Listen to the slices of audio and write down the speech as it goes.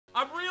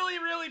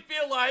really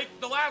feel like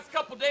the last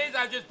couple days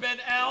I've just been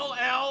L's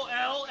all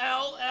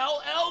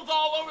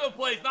over the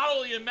place. Not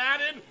only in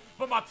Madden,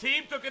 but my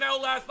team took an L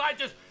last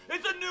night. It's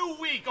a new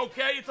week,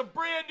 okay? It's a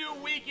brand new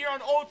week here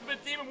on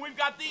Ultimate Team, and we've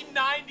got the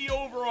 90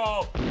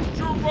 overall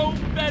Jerome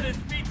Bettis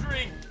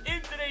featuring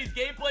in today's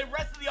gameplay.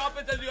 Rest of the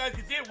offense, as you guys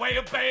can see it,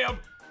 wham, bam,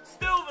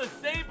 still the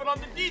same, but on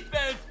the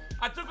defense,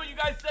 I took what you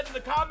guys said in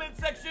the comment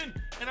section,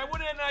 and I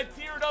went in and I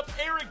tiered up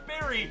Eric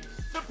Berry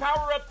to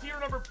power up tier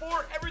number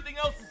 4. Everything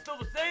else is still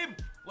the same.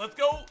 Let's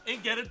go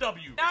and get a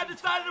W. Now, I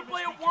decided to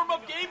play a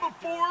warm-up game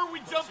before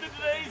we jumped into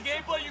today's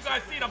gameplay. You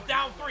guys see it, I'm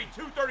down 3,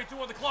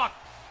 2:32 on the clock.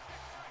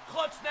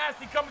 Clutch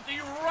Nasty coming to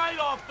you right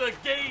off the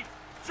gate.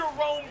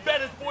 Jerome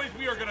Bettis, boys,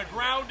 we are gonna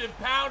ground and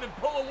pound and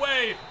pull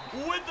away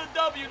with the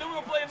W. Then we're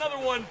gonna play another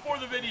one for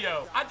the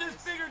video. I just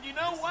figured, you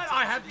know what?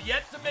 I have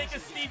yet to make a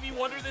Stevie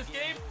Wonder this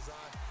game.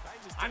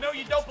 I know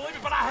you don't believe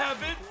it, but I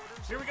haven't.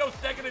 Here we go,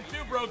 2nd and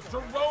 2, bro.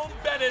 Jerome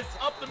Bettis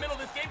up the middle.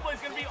 This gameplay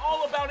is going to be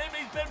all about him.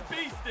 He's been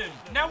beasting.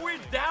 Now we're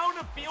down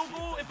a field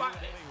goal.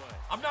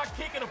 I'm not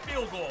kicking a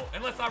field goal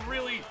unless I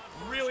really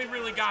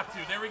got to.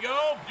 There we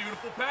go.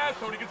 Beautiful pass.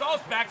 Tony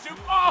Gonzalez, back shoot.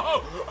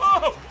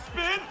 Oh,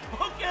 spin.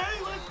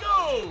 Okay, let's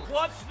go.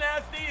 Clutch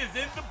Nasty is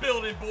in the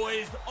building,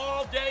 boys.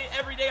 All day,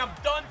 every day. I'm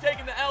done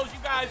taking the L's.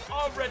 You guys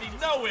already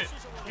know it.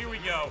 Here we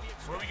go.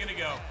 Where are we going to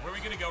go? Where are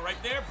we going to go?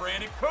 Right there.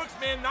 Brandon Cooks,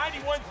 man.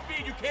 91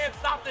 speed. You can't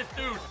stop this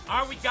dude.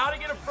 All right, we got to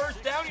get a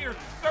first down here.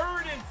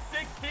 3rd and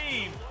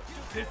 16.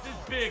 This is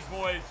big,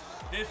 boys.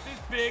 This is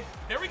big.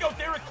 There we go,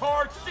 Derek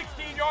Carr,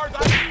 16 yards.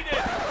 I need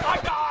it. My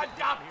God,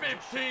 got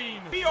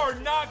 15. We are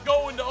not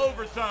going to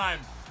overtime.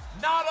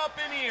 Not up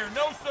in here.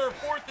 No, sir.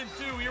 4th and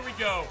 2. Here we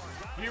go.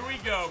 Here we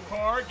go.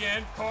 Carr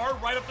again. Carr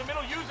right up the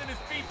middle, using his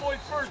speed, boys.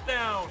 First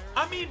down.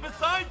 I mean,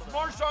 besides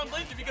Marshawn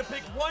Lynch, if you could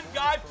pick one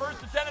guy,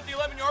 1st and 10 at the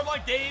 11-yard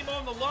line, game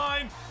on the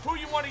line, who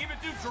you want to give it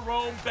to?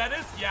 Jerome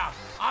Bettis? Yeah,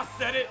 I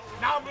said it.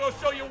 Now I'm going to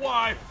show you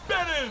why.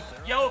 Bettis!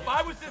 Yo, if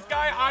I was this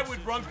guy, I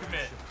would run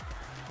commit.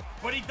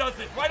 But he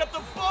doesn't. Right up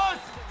the bus.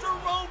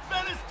 Jerome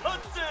Bettis,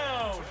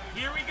 touchdown.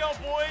 Here we go,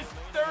 boys.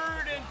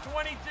 3rd and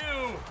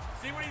 22.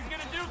 See what he's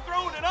going to do?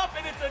 Throwing it up,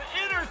 and it's an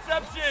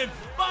interception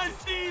by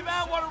Steve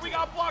Atwater. We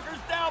got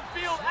blockers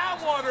downfield.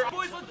 Atwater.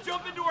 Boys, let's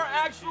jump into our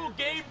actual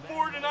game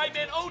for tonight,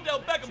 man. Odell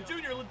Beckham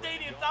Jr.,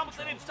 LaDainian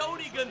Tomlinson, and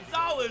Tony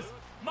Gonzalez.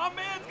 My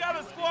man's got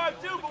a squad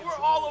too, but we're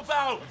all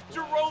about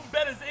Jerome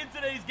Bettis in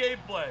today's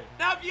gameplay.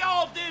 Now, if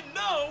y'all didn't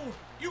know,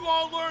 you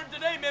all learned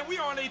today, man, we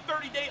are on a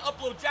 30-day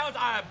upload challenge.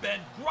 I have been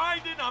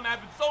grinding. I'm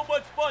having so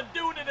much fun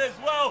doing it as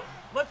well.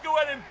 Let's go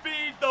ahead and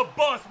feed the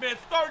bus, man.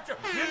 Start your...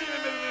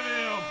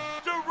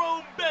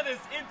 Jerome Bettis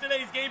in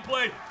today's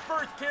gameplay.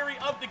 First carry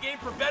of the game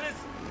for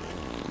Bettis.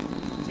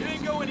 It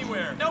didn't go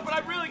anywhere. No, but I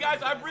really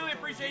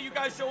appreciate you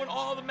guys showing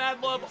all the mad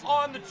love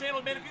on the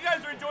channel, man. If you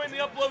guys are enjoying the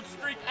upload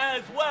streak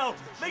as well,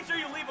 make sure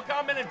you leave a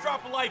comment and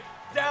drop a like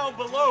down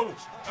below.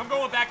 I'm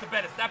going back to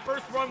Bettis. That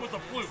first run was a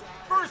fluke.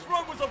 First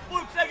run was a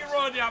fluke. Second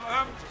run, yeah,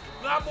 I'm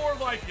not more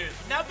like it.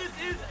 Now, this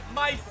is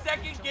my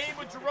 2nd game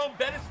with Jerome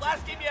Bettis.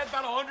 Last game, he had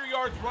about 100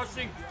 yards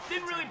rushing.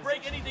 Didn't really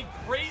break anything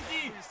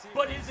crazy,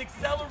 but his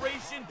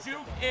acceleration,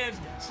 juke, and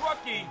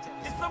trucking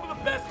is some of the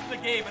best in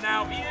the game. And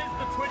now, he is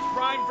the Twitch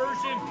Prime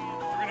version.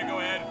 We're going to go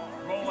ahead,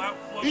 roll out,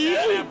 float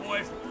that bad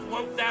boy.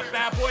 Float that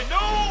bad boy.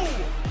 No!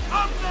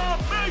 I'm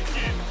not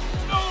making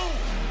no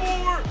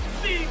more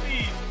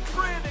Stevies.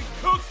 Brandon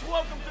Cooks,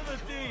 welcome to the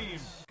team.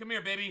 Come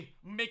here, baby.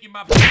 I'm making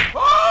my...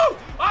 Oh!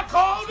 I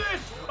called it!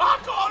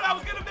 I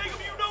was going to make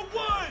him you know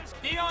what!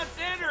 Deion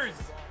Sanders,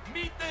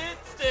 meet the hit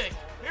stick.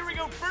 Here we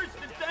go,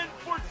 1st and 10,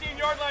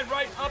 14-yard line,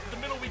 right up the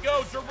middle we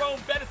go. Jerome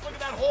Bettis, look at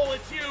that hole,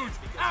 it's huge.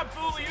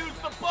 Absolutely huge,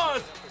 the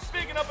buzz.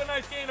 Picking up a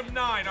nice gain of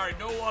 9. All right,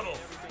 no huddle.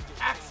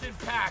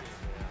 Action-packed.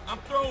 I'm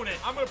throwing it.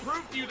 I'm going to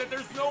prove to you that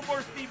there's no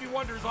more Stevie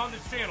Wonders on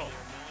this channel.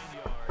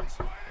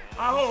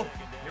 I hope.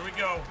 Here we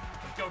go.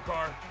 Let's go,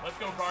 Carr. Let's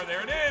go, Carr. There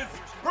it is.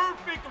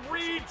 Perfect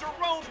read.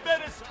 Jerome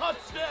Bettis,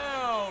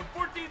 touchdown.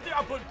 14-0.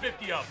 I'm putting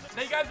 50 up.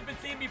 Now, you guys have been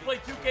seeing me play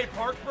 2K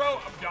Park, bro.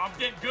 I'm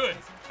getting good.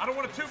 I don't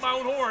want to toot my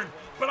own horn,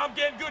 but I'm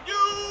getting good.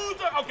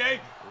 Okay.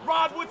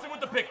 Rod Woodson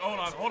with the pick. Hold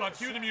on.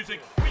 Cue the music.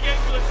 We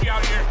getting glitchy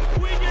out here.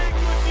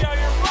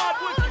 Rod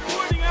Woodson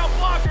pointing out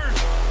blockers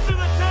to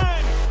the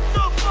 10,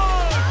 the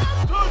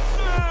 5,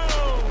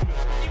 touchdown.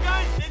 You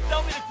guys did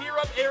tell me to tier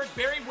up Eric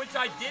Berry, which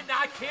I did. Now,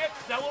 I can't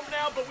sell him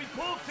now, but we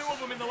pulled 2 of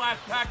them in the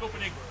last pack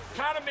opening.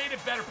 Kind of made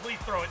it better. Please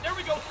throw it. There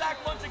we go.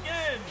 Sack lunch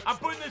again. I'm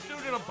putting this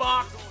dude in a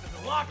box,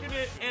 locking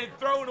it, and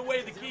throwing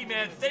away the key,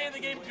 man. Stay in the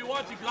game if you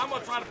want to, because I'm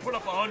going to try to put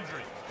up 100.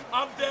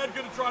 I'm dead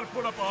going to try to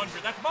put up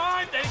 100. That's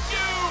mine. Thank you.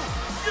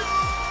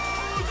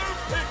 User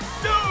pick.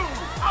 Dude,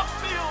 I'm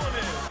feeling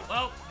it.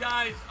 Well,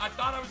 guys, I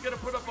thought I was going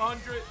to put up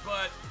 100,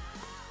 but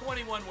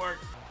 21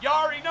 works. You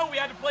already know we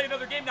had to play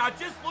another game. Now, I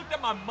just looked at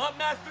my Mutt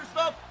Master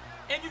stuff,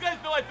 and you guys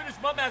know I finish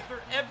Mutt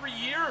Master every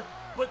year,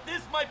 but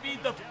this might be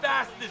the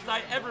fastest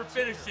I ever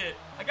finish it.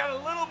 I got a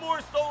little more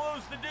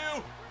solos to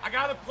do. I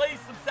got to play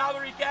some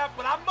salary cap,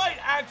 but I might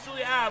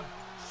actually have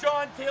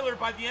Sean Taylor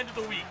by the end of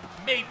the week.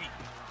 Maybe.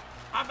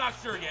 I'm not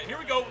sure yet. Here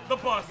we go. The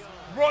bus.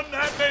 Run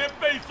that man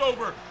face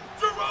over.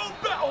 Jerome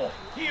Bettis. Oh,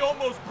 he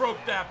almost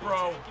broke that,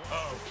 bro.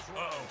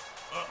 Uh-oh.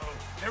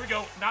 There we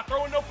go. Not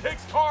throwing no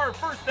picks. Carr,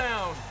 first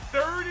down.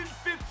 3rd and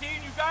 15.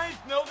 You guys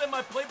know that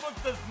my playbook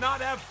does not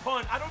have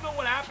punt. I don't know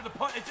what happened to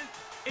punt.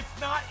 It's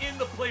not in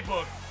the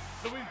playbook.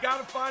 So we've got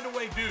to find a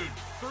way, dude.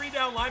 3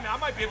 down linemen. I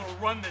might be able to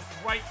run this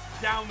right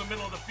down the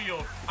middle of the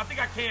field. I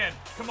think I can.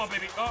 Come on,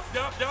 baby. Up.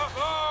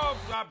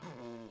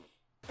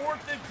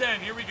 4th and 10.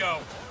 Here we go.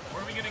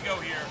 Where are we going to go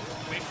here?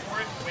 Wait for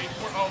it.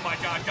 Oh, my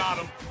God. Got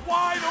him.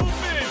 Wide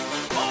open.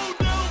 Oh,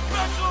 no.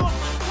 Beckham.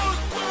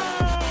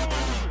 Touchdown.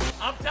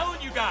 I'm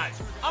telling you guys,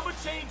 I'm a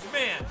changed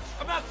man.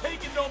 I'm not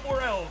taking no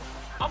more L's.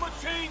 I'm a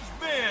changed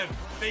man.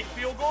 Fake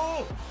field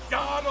goal.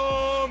 Got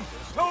him.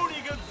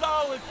 Tony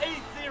Gonzalez,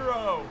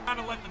 8-0. Trying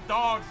to let the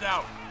dogs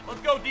out.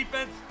 Let's go,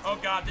 defense. Oh,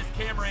 God, this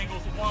camera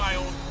angle's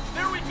wild.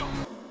 There we go.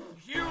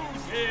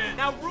 Huge hit.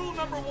 Now, rule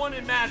number 1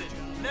 in Madden.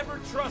 Never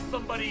trust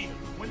somebody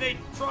when they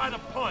try to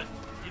punt.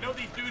 You know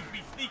these dudes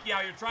be sneaky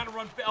out here trying to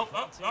run.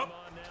 Up.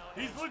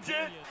 He's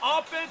legit.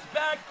 Offense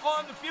back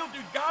on the field,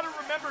 dude. Gotta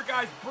remember,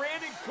 guys,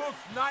 Brandon Cooks,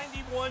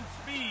 91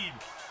 speed.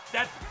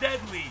 That's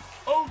deadly.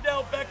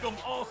 Odell Beckham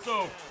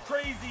also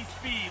crazy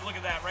speed. Look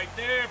at that right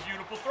there.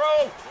 Beautiful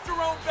throw.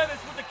 Jerome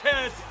Bettis with the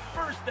catch.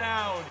 First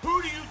down.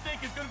 Who do you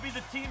think is going to be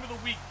the team of the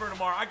week for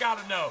tomorrow? I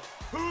got to know.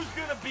 Who's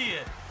going to be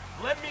it?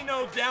 Let me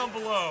know down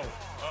below.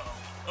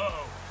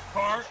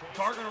 Carr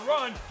going to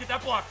run. Get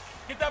that block.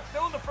 Get that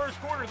still in the first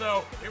quarter,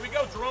 though. Here we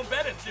go. Jerome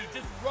Bettis, dude.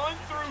 Just run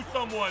through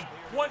someone.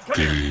 Come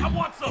here. I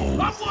want some. You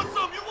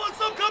want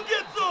some? Come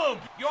get some.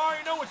 You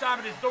already know what time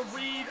it is. The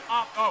read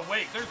up. Oh,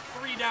 wait. There's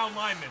 3 down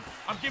linemen.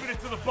 I'm giving it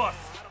to the bus.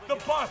 The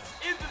bus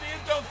into the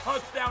end zone.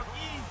 Touchdown.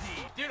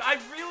 Easy. Dude, I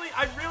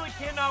really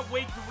cannot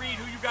wait to read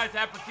who you guys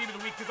have for team of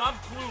the week because I'm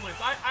clueless.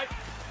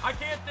 I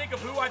can't think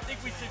of who I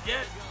think we should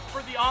get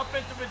for the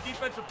offensive and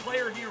defensive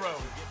player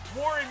heroes.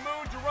 Warren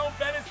Moon, Jerome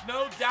Bettis,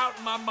 no doubt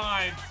in my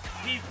mind.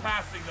 He's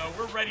passing, though.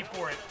 We're ready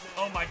for it.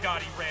 Oh, my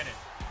God, he ran it.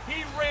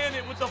 He ran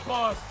it with the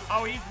bus.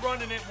 Oh, he's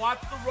running it.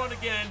 Watch the run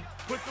again.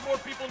 Put some more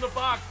people in the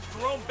box.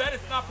 Jerome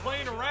Bettis not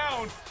playing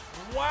around.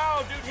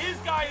 Wow, dude, his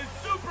guy is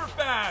super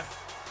fast.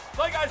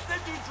 Like I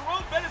said, dude,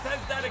 Jerome Bettis has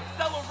that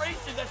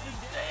acceleration. That's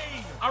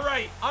insane. All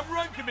right, I'm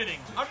run committing.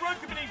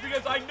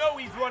 Because I know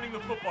he's running the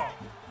football.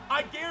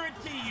 I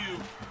guarantee you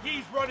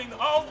he's running the...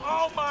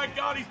 Oh my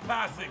God, he's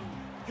passing.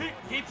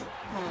 He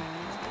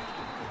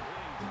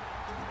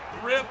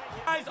rip.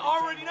 Guys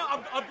already know.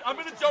 I'm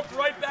going to jump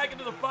right back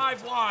into the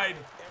 5 wide.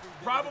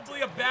 Probably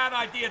a bad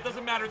idea. It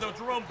doesn't matter, though.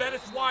 Jerome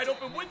Bettis wide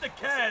open with the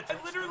catch.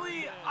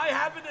 I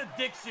have an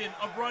addiction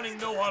of running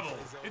no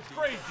huddles. It's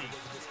crazy.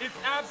 It's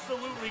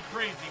absolutely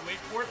crazy.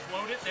 Wait for it.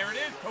 Float it. There it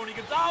is. Tony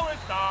Gonzalez.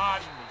 Dot.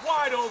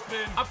 Wide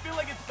open. I feel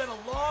like it's been a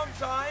long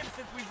time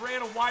since we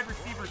ran a wide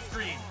receiver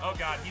screen. Oh,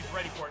 God. He's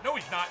ready for it. No,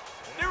 he's not.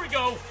 There we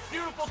go.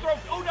 Beautiful throw.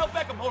 Odell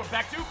Beckham. Hold it.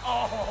 Back to.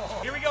 Oh.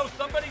 Here we go.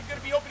 Somebody's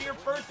going to be open here.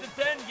 1st and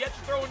 10. Yet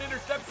to throw an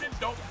interception.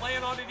 Don't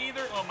plan on it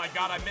either. Oh, my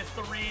God. I missed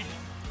the read.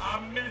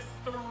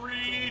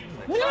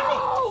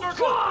 No,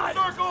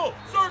 Circle.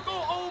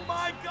 Oh,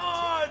 my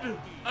God.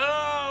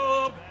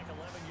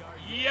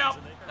 Yep.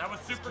 That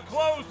was super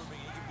close,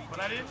 but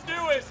I didn't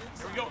do it.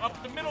 Here we go.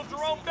 Up the middle.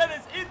 Jerome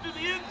Bettis into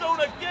the end zone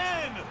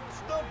again.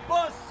 The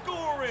bus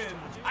scoring.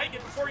 I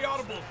get 40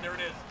 audibles. There it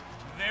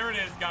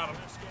is. Got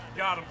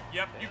him.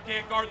 Yep, you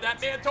can't guard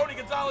that man. Tony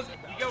Gonzalez,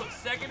 he goes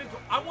 2nd and 2.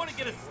 I want to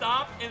get a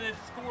stop and then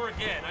score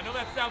again. I know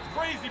that sounds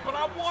crazy, but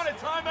I want a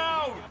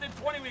timeout. Then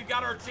 20, we've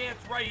got our chance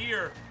right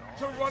here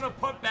to run a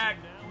punt back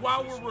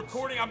while we're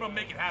recording. I'm going to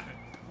make it happen.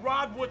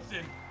 Rod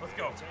Woodson. Let's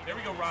go. There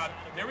we go, Rod.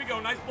 There we go.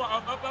 Nice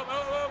block. Up.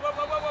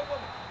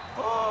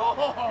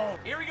 Oh,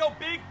 here we go.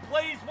 Big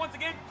plays once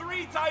again.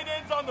 3 tight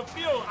ends on the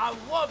field. I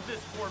love this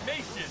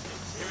formation.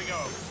 Here we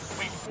go.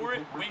 Wait for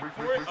it.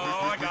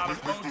 Oh, I got him.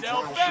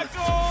 Odell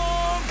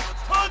Beckham.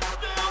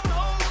 Touchdown,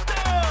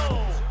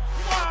 Odell.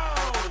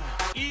 Wow.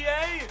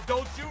 EA,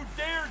 don't you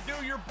dare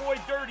do your boy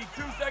dirty.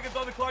 2 seconds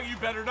on the clock. You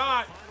better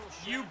not.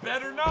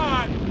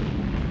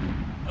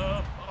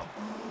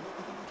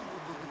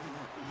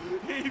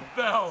 He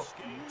fell.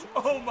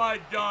 Oh my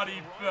God,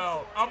 he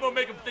fell. I'm gonna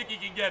make him think he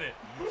can get it.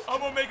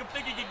 And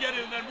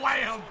then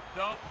wham!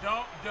 Don't.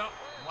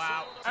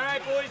 Wow. All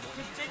right, boys,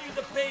 continue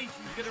the pace.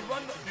 He's gonna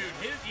run. Dude,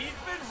 he's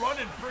been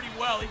running pretty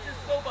well. He's just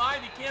so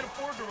behind, he can't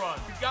afford to run.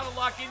 We've got to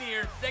lock in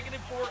here. 2nd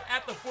and 4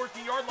 at the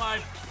 14-yard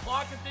line.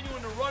 Clock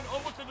continuing to run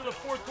almost into the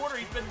 4th quarter.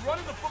 He's been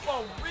running the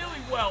football really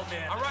well,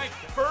 man. All right,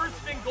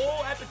 1st and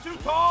goal at the 2.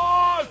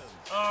 Toss!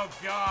 Oh,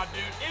 God,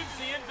 dude. Into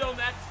the end zone,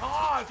 that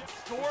toss.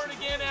 Scoring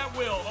again at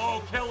will.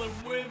 Oh, Kellen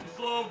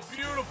Winslow.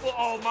 Beautiful.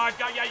 Oh, my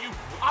God. Yeah,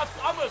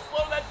 I'm going to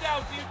slow that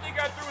down so you think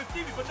I threw a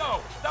Stevie, but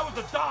no, that was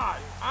a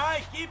dodge. All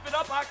right, keep it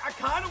up. I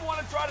kind of want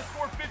to try to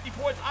score 50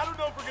 points. I don't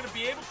know if we're going to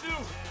be able to,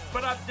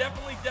 but I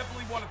definitely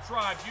want to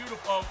try.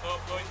 Beautiful. Oh,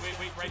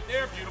 wait, right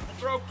there. Beautiful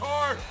throw.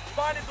 Carr.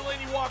 Find it,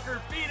 Delaney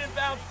Walker. Feed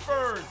inbound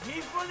Spurs.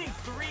 He's running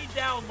 3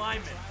 down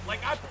linemen.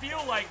 Like, I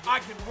feel like I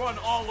can run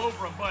all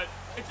over him, but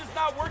it's just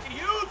not working.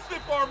 Huge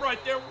stiff arm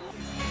right there.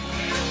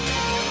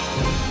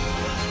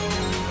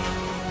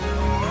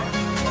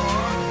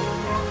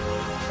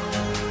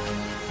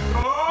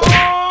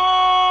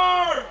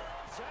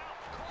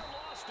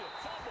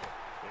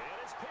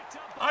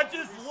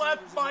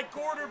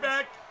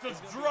 to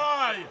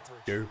dry.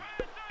 Derp.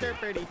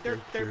 Derpity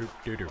derp derp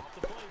derp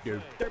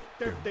derp derp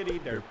derpity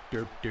derp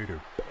derp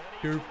derp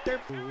derp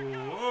derp.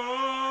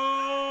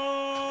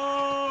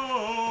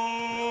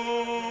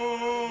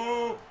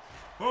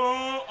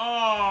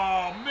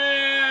 Oh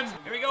man!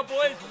 Here we go,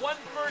 boys. One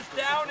first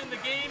down and the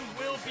game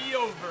will be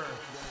over.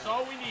 That's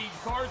all we need.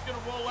 Carr's gonna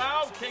roll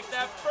out, take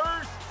that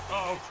first.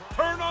 Uh-oh,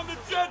 turn on the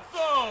jet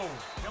zone.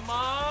 Come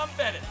on,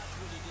 Bettis.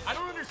 I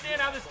don't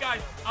understand how this guy,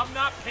 I'm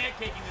not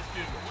pancaking this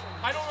dude.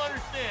 I don't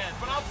understand,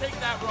 but I'll take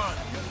that run.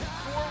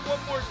 Score one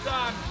more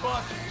time,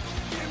 bust.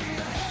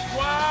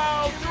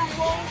 Wow,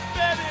 Jerome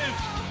Bettis.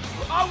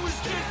 I was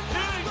just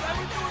kidding. I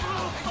was doing a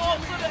little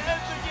salsa to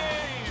end the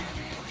game.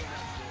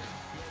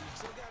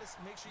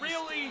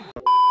 Really?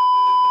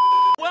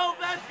 Well,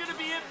 that's going to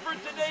be it for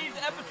today's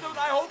episode.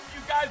 I hope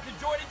you guys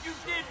enjoyed it. If you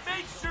did,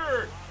 make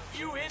sure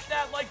you hit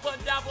that like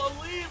button down below.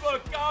 Leave a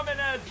comment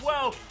as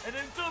well. And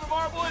until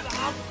tomorrow, boys,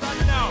 I'm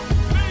signing out.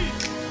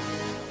 Peace.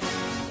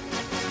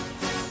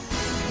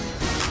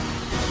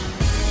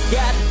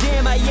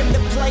 Goddamn, I am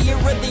the player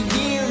of the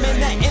year. Man,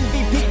 that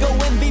MVP go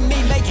envy me,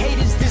 make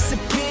haters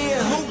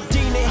disappear.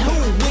 Houdini, who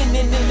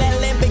winning in that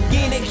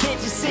Lamborghini? Can't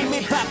you see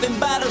me popping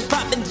bottles,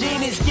 popping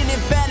genies,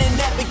 getting fat in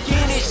that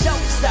bikini?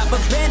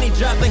 Showstopper, panty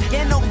dropper,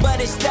 can't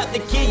nobody stop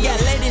the king.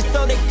 Got ladies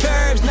throw their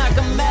curves, knock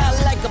them out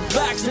like a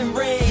boxing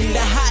ring.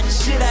 The hot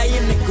shit, I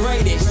am the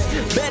greatest.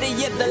 Better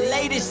yet, the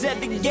latest at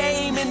the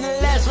game. And the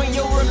last one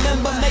you'll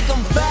remember, make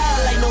them fire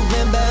like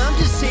November. I'm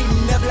just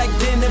heating up like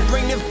dinner,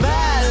 bring the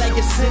fire like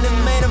a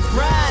cinnamon.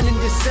 Frying in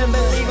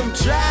December, leave them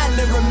trying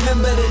to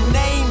remember the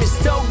name. It's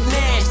Toke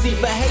nasty,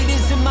 for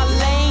haters in my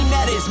lane,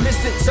 that is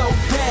Mr. Toke,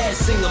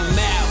 passing them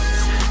out.